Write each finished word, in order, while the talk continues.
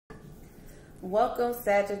Welcome,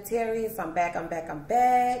 Sagittarius. I'm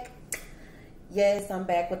back. Yes, I'm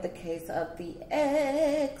back with the case of the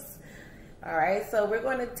ex. All right, so we're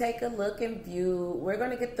going to take a look and view. We're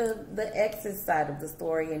going to get the ex's side of the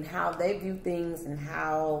story and how they view things and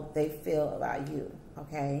how they feel about you,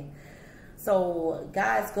 okay? So,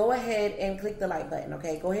 guys, go ahead and click the like button,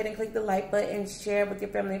 okay? Go ahead and click the like button. Share with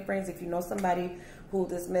your family and friends. If you know somebody who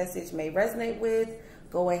this message may resonate with,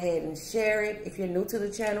 go ahead and share it. If you're new to the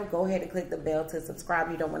channel, go ahead and click the bell to subscribe.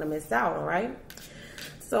 You don't want to miss out, all right?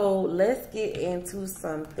 So let's get into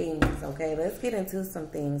some things, okay? Let's get into some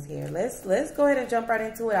things here. Let's go ahead and jump right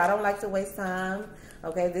into it. I don't like to waste time,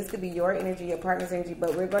 okay? This could be your energy, your partner's energy,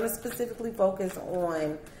 but we're going to specifically focus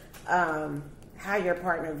on how your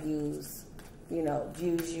partner views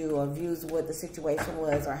you or views what the situation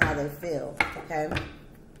was or how they feel, okay?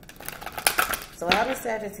 So how does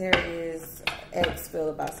Sagittarius ex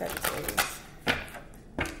feel about Sagittarius?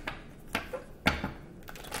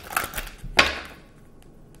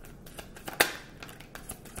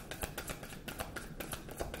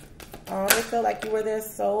 Oh, they feel like you were their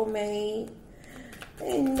soulmate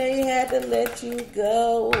and they had to let you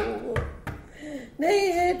go.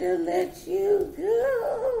 They had to let you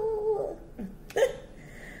go.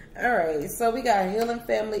 All right, so we got healing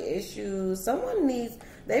family issues.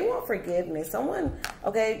 They want forgiveness.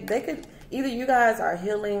 Okay, they could, either you guys are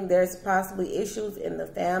healing, there's possibly issues in the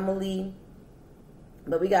family,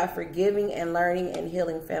 but we got forgiving and learning and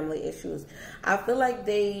healing family issues. I feel like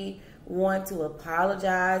they want to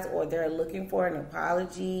apologize or they're looking for an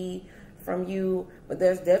apology from you, but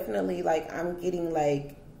there's definitely, like, I'm getting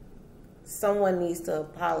like someone needs to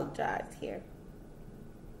apologize here.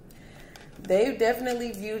 They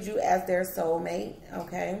definitely viewed you as their soulmate,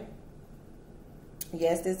 okay?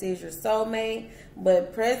 Yes, this is your soulmate,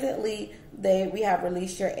 but presently we have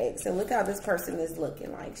released your ex, and look how this person is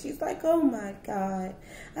looking like. She's like, oh my God,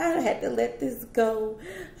 I had to let this go.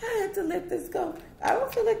 I had to let this go. I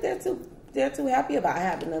don't feel like they're too happy about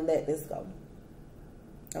having to let this go.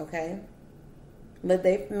 Okay? But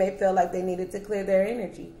they may feel like they needed to clear their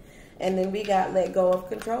energy. And then we got let go of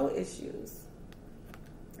control issues.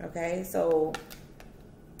 Okay, so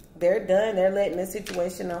they're done. They're letting the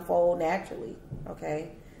situation unfold naturally.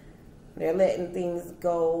 Okay, they're letting things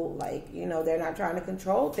go. Like, they're not trying to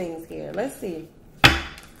control things here. Let's see.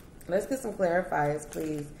 Let's get some clarifiers,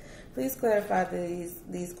 please. Please clarify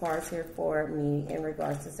these cards here for me in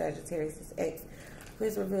regards to Sagittarius ex.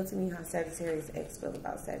 Please reveal to me how Sagittarius ex feel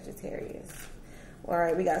about Sagittarius. All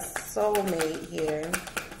right, we got soulmate here.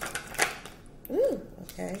 Ooh,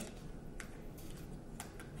 okay.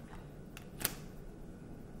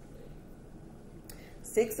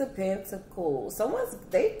 Six of Pentacles.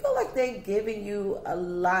 They feel like they're giving you a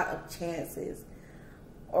lot of chances.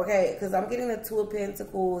 Okay, because I'm getting the Two of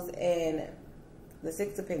Pentacles and the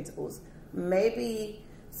Six of Pentacles. Maybe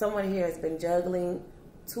someone here has been juggling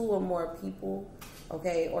two or more people.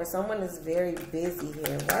 Okay, or someone is very busy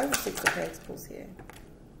here. Why is the Six of Pentacles here?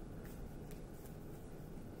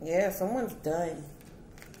 Yeah, someone's done.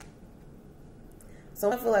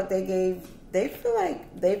 Someone feel like they feel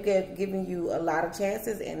like they've given you a lot of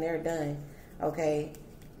chances and they're done. Okay,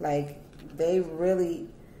 like they really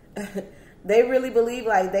believe,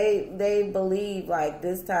 like they believe like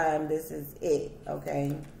this time this is it.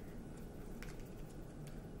 Okay,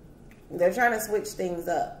 they're trying to switch things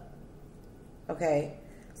up. Okay,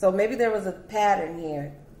 so maybe there was a pattern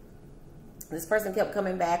here. This person kept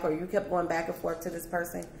coming back, or you kept going back and forth to this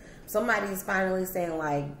person. Somebody's finally saying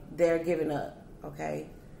like they're giving up. Okay.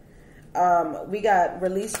 We got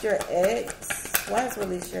release your ex. Why is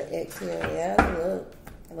release your ex here? Yeah,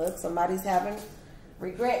 look, somebody's having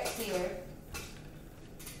regrets here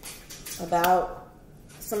about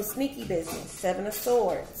some sneaky business. Seven of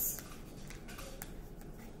Swords.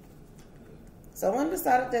 Someone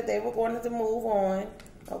decided that they were going to move on,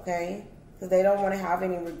 okay, because they don't want to have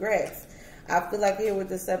any regrets. I feel like here with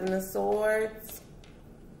the Seven of Swords,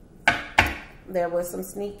 there was some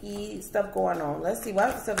sneaky stuff going on. Let's see. Why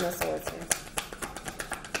is the Seven of Swords here?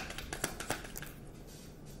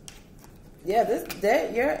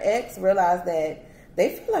 Yeah, your ex realized that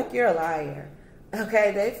they feel like you're a liar.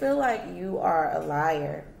 Okay, they feel like you are a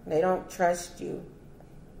liar. They don't trust you.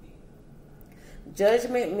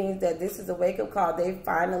 Judgment means that this is a wake-up call. They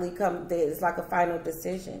finally come. It's like a final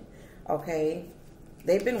decision. Okay,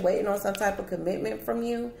 they've been waiting on some type of commitment from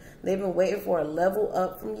you. They've been waiting for a level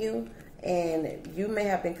up from you. And you may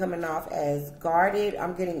have been coming off as guarded.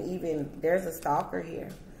 I'm getting there's a stalker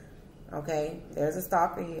here. Okay, there's a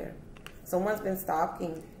stalker here. Someone's been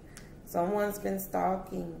stalking. Someone's been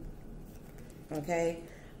stalking. Okay,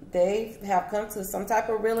 They have come to some type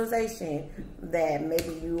of realization that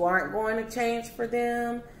maybe you aren't going to change for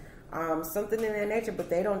them, something in that nature, but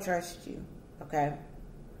they don't trust you, okay?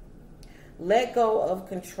 Let go of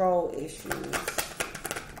control issues.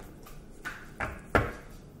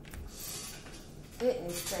 Page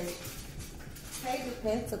of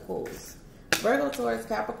Pentacles. Virgo, Taurus,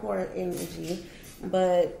 Capricorn energy,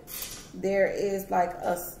 but there is like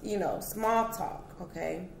a, you know, small talk,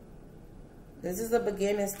 okay? This is the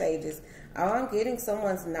beginning stages. All I'm getting,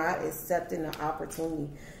 someone's not accepting the opportunity.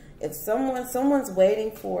 If someone's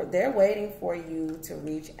waiting for, they're waiting for you to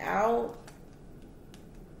reach out,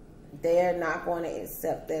 they're not going to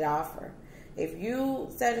accept that offer. If you,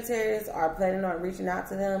 Sagittarius, are planning on reaching out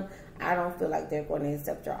to them, I don't feel like they're going to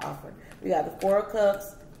accept your offer. We got the Four of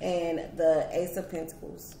Cups and the Ace of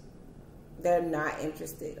Pentacles. They're not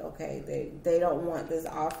interested, okay? They don't want this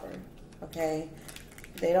offer, okay?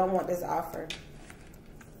 They don't want this offer.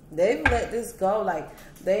 They've let this go. Like,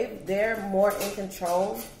 they're more in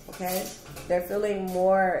control, okay? They're feeling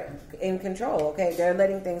more in control, okay? They're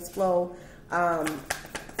letting things flow,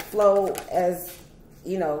 flow as,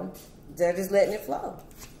 you know, they're just letting it flow.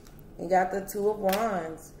 You got the Two of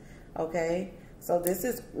Wands, okay? So this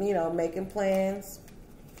is, you know, making plans,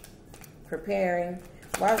 preparing.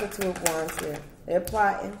 Why is the Two of Wands here? They're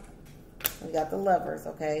plotting. We got the Lovers,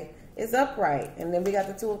 okay? It's upright. And then we got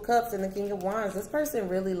the Two of Cups and the King of Wands. This person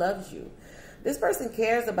really loves you. This person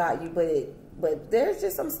cares about you, but there's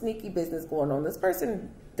just some sneaky business going on. This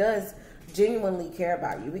person does genuinely care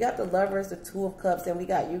about you. We got the Lovers, the Two of Cups, and we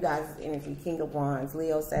got you guys' energy. King of Wands,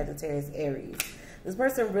 Leo, Sagittarius, Aries. This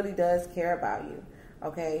person really does care about you,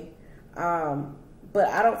 okay? But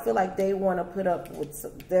I don't feel like they want to put up with,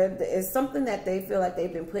 it's something that they feel like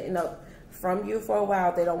they've been putting up from you for a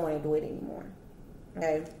while. They don't want to do it anymore,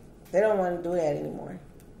 okay? They don't want to do that anymore.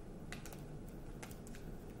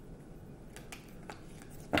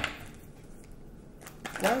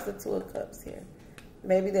 That was the Two of Cups here.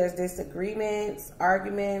 Maybe there's disagreements,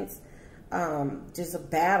 arguments, just a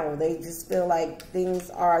battle. They just feel like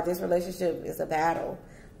this relationship is a battle,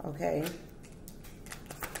 okay?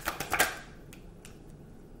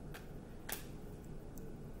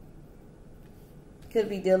 Could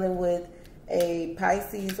be dealing with a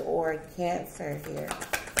Pisces or a Cancer here.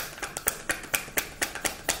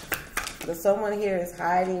 But someone here is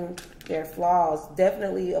hiding their flaws.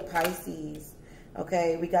 Definitely a Pisces.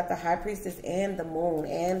 Okay, we got the High Priestess and the Moon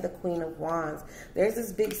and the Queen of Wands. There's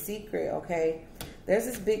this big secret, okay? There's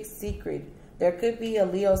this big secret. There could be a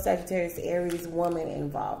Leo, Sagittarius, Aries woman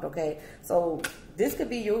involved, okay? So this could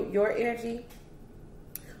be your energy,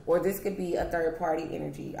 or this could be a third party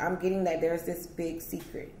energy. I'm getting that there's this big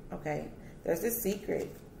secret, okay? There's this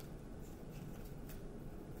secret.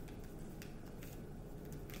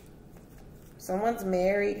 Someone's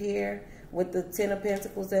married here with the Ten of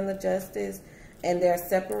Pentacles and the Justice, and they're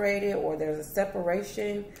separated, or there's a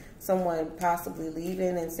separation. Someone possibly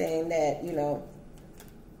leaving and saying that, you know,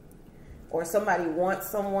 or somebody wants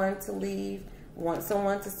someone to leave, wants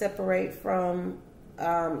someone to separate from,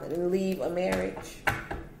 and leave a marriage.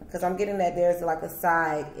 Because I'm getting that there's like a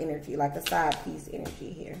side energy, like a side piece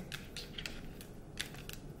energy here.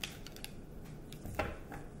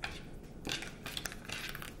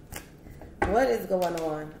 What is going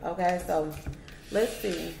on? Okay, so let's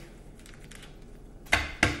see.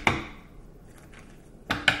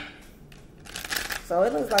 So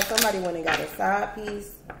it looks like somebody went and got a side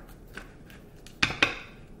piece.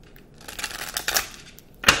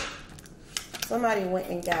 Somebody went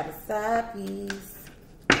and got a side piece.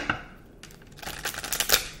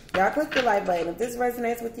 Y'all click the like button. If this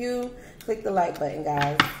resonates with you, click the like button,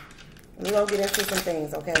 guys. We're going to get into some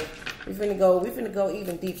things, okay? We finna go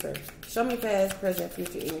even deeper. Show me past, present,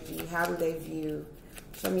 future energy. How do they view?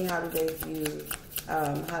 Show me how do they view,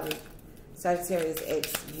 how do Sagittarius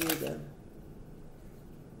X view them?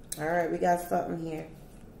 All right, we got something here.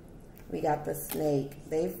 We got the snake.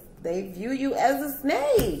 They view you as a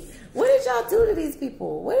snake. What did y'all do to these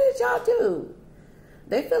people? What did y'all do?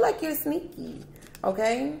 They feel like you're sneaky,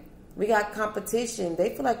 okay? We got competition. They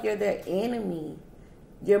feel like you're their enemy.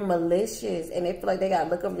 You're malicious, and they feel like they got to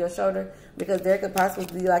look over your shoulder because there could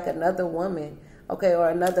possibly be like another woman, okay, or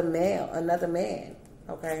another man,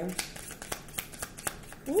 okay?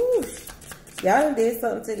 Woo. Y'all done did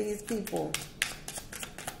something to these people.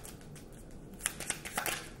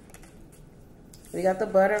 We got the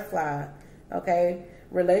butterfly, okay?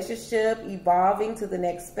 Relationship evolving to the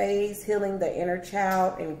next phase, healing the inner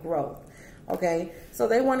child, and growth, okay? So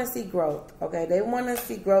they want to see growth, okay? They want to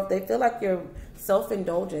see growth. They feel like you're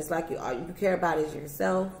self-indulgence, like you care about is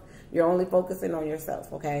yourself. You're only focusing on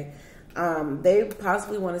yourself, okay? They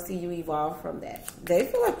possibly want to see you evolve from that. They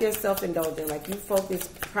feel like you're self-indulgent, like you focus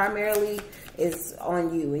primarily is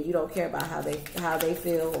on you and you don't care about how they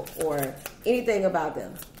feel or anything about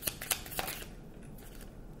them.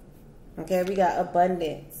 Okay, we got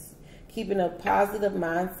abundance. Keeping a positive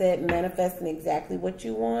mindset, manifesting exactly what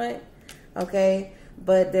you want. Okay,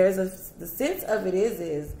 but there's the sense of it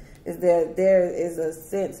is that there is a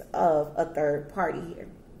sense of a third party here.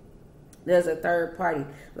 There's a third party.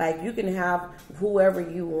 Like you can have whoever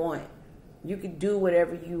you want. You can do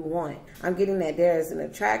whatever you want. I'm getting that there is an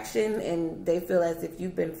attraction and they feel as if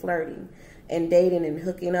you've been flirting and dating and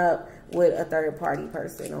hooking up with a third party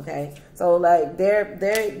person, okay? So like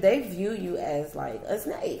they view you as like a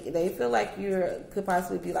snake. They feel like you could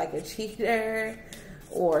possibly be like a cheater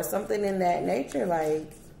or something in that nature.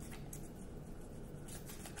 Like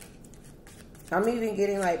I'm even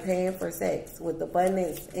getting like paying for sex with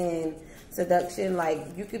abundance and seduction.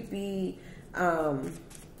 Like you could be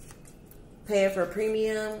paying for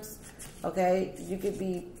premiums, okay? You could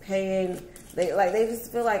be paying, they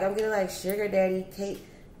just feel like I'm getting like sugar daddy,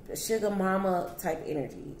 sugar mama type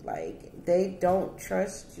energy. Like they don't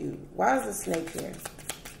trust you. Why is the snake here?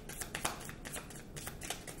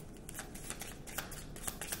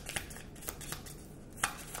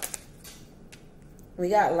 We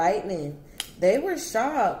got lightning. They were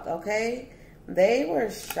shocked, okay? They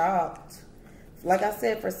were shocked. Like I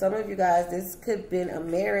said, for some of you guys, this could have been a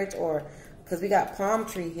marriage or because we got palm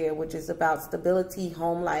tree here, which is about stability,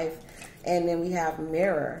 home life, and then we have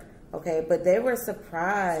mirror, okay? But they were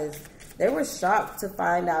surprised. They were shocked to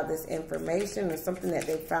find out this information or something that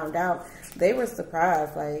they found out. They were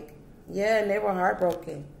surprised, like, yeah, and they were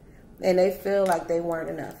heartbroken. And they feel like they weren't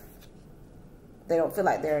enough. They don't feel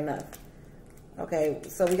like they're enough. Okay,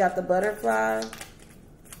 so we got the butterfly.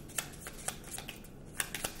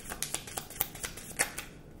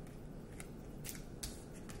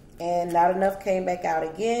 And not enough came back out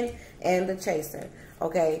again. And the chaser.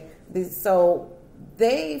 Okay, so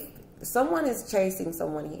someone is chasing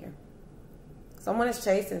someone here. Someone is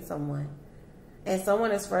chasing someone. And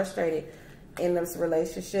someone is frustrated in this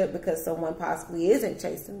relationship because someone possibly isn't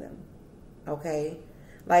chasing them. Okay,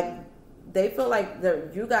 like they feel like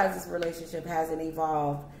you guys' relationship hasn't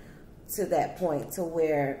evolved to that point to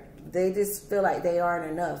where they just feel like they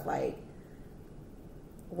aren't enough. Like,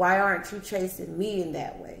 why aren't you chasing me in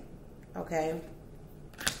that way? Okay.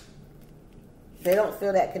 They don't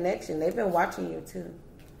feel that connection. They've been watching you too.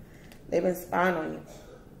 They've been spying on you.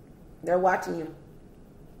 They're watching you.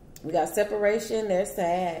 We got separation. They're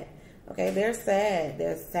sad. Okay, they're sad.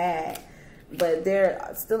 They're sad. But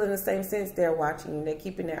they're still in the same sense, they're watching you. They're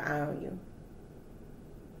keeping their eye on you.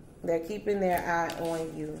 They're keeping their eye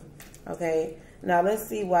on you. Okay? Now, let's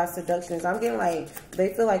see why seduction is. I'm getting like,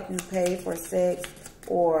 they feel like you pay for sex,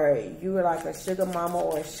 or you were like a sugar mama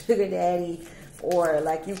or a sugar daddy, or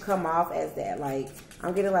like you come off as that. Like,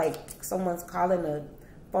 I'm getting like someone's calling a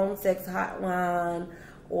phone sex hotline,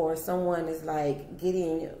 or someone is like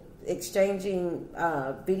exchanging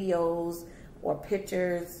videos or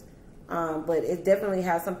pictures. But it definitely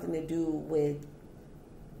has something to do with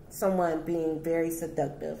someone being very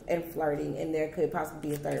seductive and flirting, and there could possibly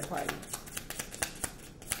be a third party.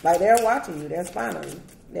 Like, they're watching you. They're spying on you.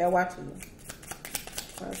 They're watching you.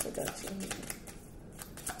 Why seduction?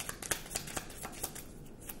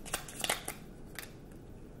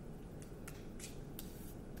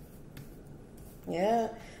 Yeah,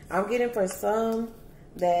 I'm getting for some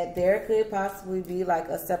that there could possibly be like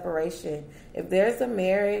a separation. If there's a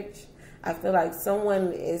marriage, I feel like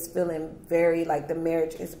someone is feeling very like the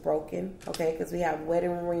marriage is broken, okay? Because we have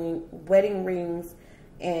wedding rings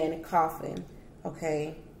and coffin,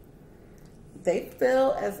 okay? They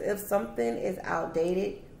feel as if something is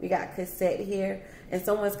outdated. We got cassette here, and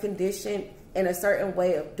someone's conditioned in a certain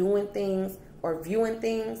way of doing things or viewing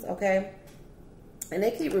things, okay? And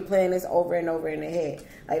they keep replaying this over and over in their head.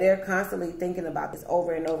 Like, they're constantly thinking about this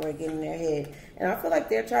over and over again in their head. And I feel like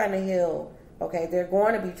they're trying to heal. Okay, they're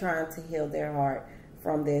going to be trying to heal their heart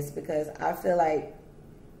from this, because I feel like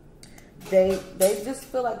they just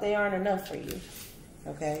feel like they aren't enough for you.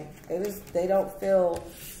 Okay, they don't feel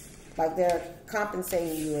like they're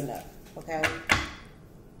compensating you enough. Okay,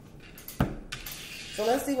 so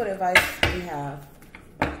let's see what advice we have.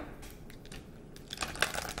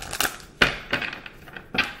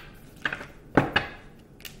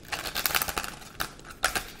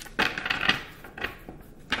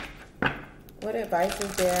 What advice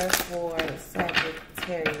is there for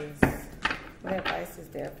Sagittarius? What advice is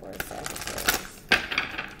there for Sagittarius?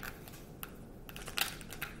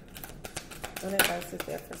 What advice is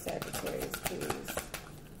there for Sagittarius, please?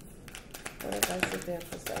 What advice is there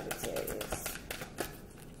for Sagittarius?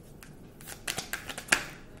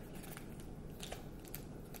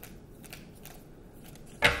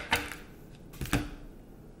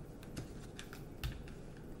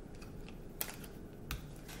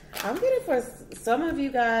 I'm getting for some of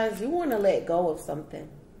you guys, you want to let go of something.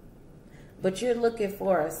 But you're looking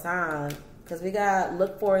for a sign. Because we got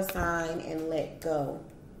look for a sign and let go.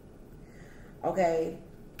 Okay.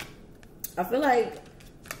 I feel like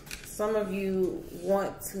some of you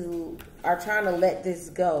are trying to let this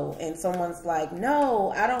go. And someone's like,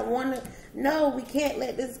 no, I don't want to. No, we can't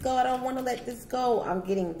let this go. I don't want to let this go. I'm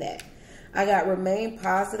getting that. I got remain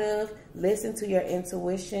positive, listen to your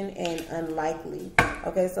intuition, and unlikely.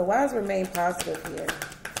 Okay, so why is remain positive here?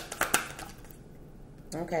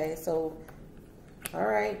 Okay, so, all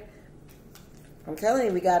right. I'm telling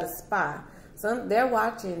you, we got a spy. They're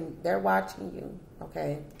watching you,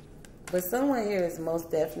 okay? But someone here is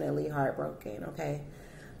most definitely heartbroken, okay?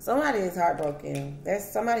 Somebody is heartbroken.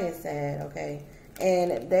 Somebody is sad, okay?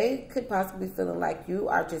 And they could possibly be feeling like you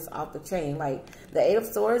are just off the chain. Like the Eight of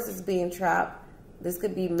Swords is being trapped. This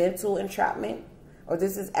could be mental entrapment. Or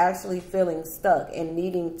this is actually feeling stuck and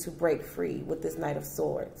needing to break free with this Knight of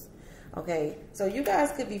Swords. Okay, so you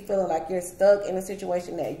guys could be feeling like you're stuck in a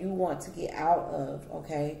situation that you want to get out of,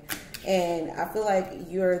 okay? And I feel like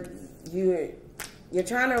you're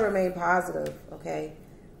trying to remain positive, okay?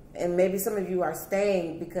 And maybe some of you are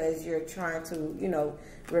staying because you're trying to, you know,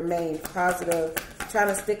 remain positive, trying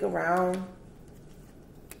to stick around.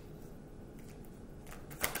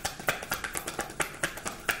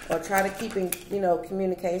 Or try to keep in, you know,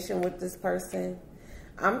 communication with this person.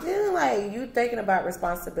 I'm feeling like you thinking about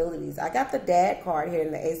responsibilities. I got the dad card here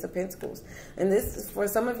in the Ace of Pentacles. And this is, for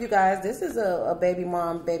some of you guys, this is a baby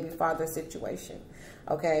mom, baby father situation.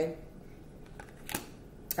 Okay?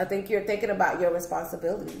 I think you're thinking about your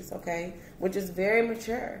responsibilities, okay? Which is very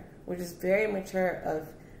mature. Which is very mature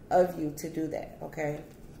of you to do that, okay?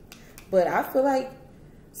 But I feel like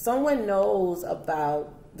someone knows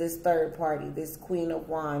about this third party, this Queen of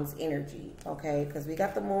Wands energy, okay? Because we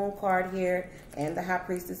got the Moon card here and the High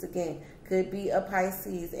Priestess again. Could be a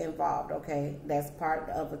Pisces involved, okay? That's part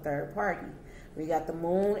of a third party. We got the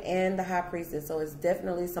Moon and the High Priestess, so it's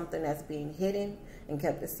definitely something that's being hidden and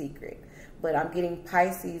kept a secret. But I'm getting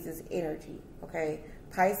Pisces' energy, okay?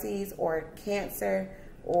 Pisces or Cancer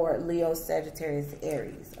or Leo, Sagittarius,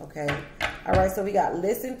 Aries, okay? All right, so we got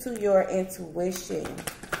listen to your intuition.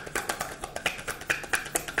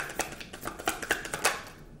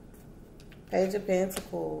 Page of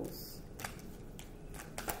Pentacles.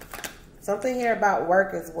 Something here about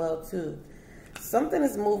work as well, too. Something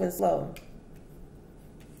is moving slow.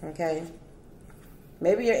 Okay?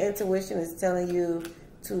 Maybe your intuition is telling you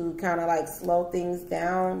to kind of like slow things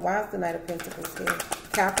down. Why is the Knight of Pentacles here?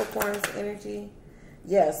 Capricorn's energy.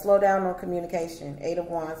 Yeah, slow down on communication. Eight of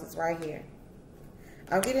Wands is right here.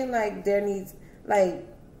 I'm getting like there needs, like,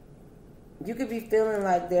 you could be feeling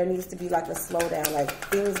like there needs to be like a slowdown. Like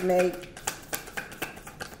things may...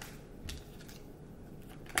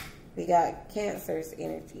 We got Cancer's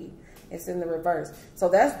energy. It's in the reverse. So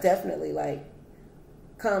that's definitely like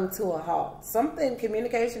come to a halt. Something,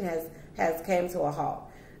 communication has came to a halt.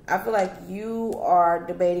 I feel like you are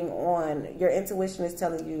debating on, your intuition is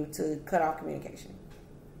telling you to cut off communication.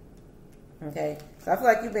 Okay? So I feel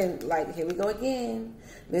like you've been like, here we go again.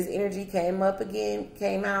 This energy came up again,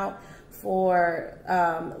 came out for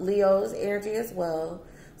Leo's energy as well.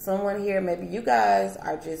 Someone here, maybe you guys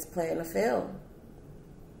are just playing a field.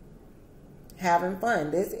 Having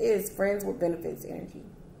fun. This is friends with benefits energy.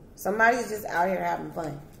 Somebody's just out here having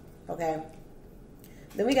fun. Okay.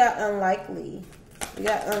 Then we got unlikely. We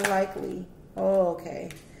got unlikely. Oh,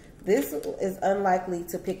 okay. This is unlikely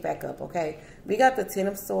to pick back up. Okay. We got the Ten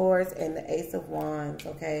of Swords and the Ace of Wands.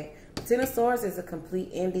 Okay. The Ten of Swords is a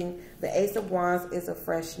complete ending. The Ace of Wands is a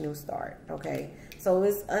fresh new start. Okay. So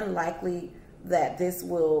it's unlikely that this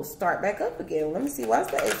will start back up again. Let me see. Why's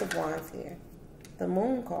the Ace of Wands here? The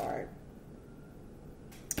Moon card.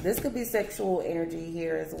 This could be sexual energy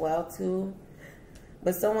here as well, too.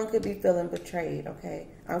 But someone could be feeling betrayed, okay?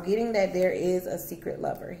 I'm getting that there is a secret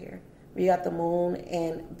lover here. We got the Moon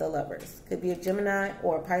and the Lovers. Could be a Gemini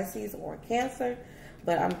or a Pisces or a Cancer.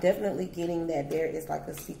 But I'm definitely getting that there is like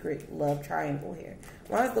a secret love triangle here.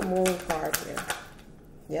 Why is the Moon card here?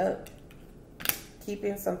 Yep.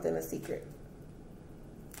 Keeping something a secret.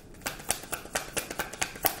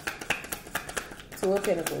 Two of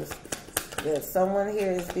Pentacles. That someone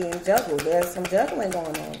here is being juggled. There's some juggling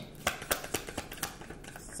going on.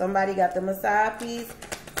 Somebody got the Messiah piece,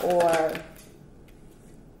 or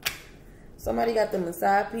Somebody got them a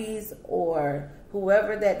side piece, or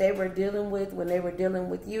whoever that they were dealing with when they were dealing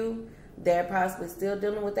with you, they're possibly still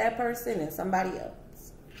dealing with that person and somebody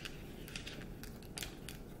else.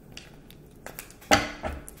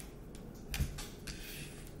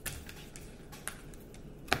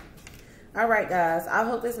 All right, guys. I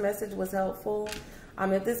hope this message was helpful.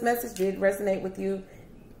 If this message did resonate with you,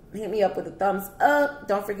 hit me up with a thumbs up.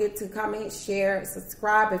 Don't forget to comment, share,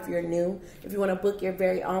 subscribe if you're new. If you want to book your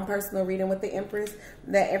very own personal reading with the Empress,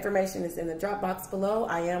 that information is in the drop box below.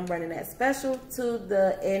 I am running that special to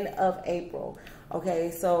the end of April.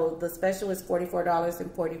 Okay, so the special is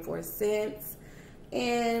 $44.44.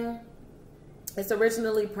 And it's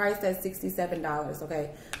originally priced at $67,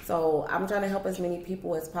 okay? So I'm trying to help as many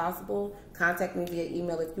people as possible. Contact me via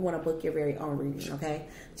email if you want to book your very own reading, okay?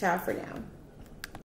 Ciao for now.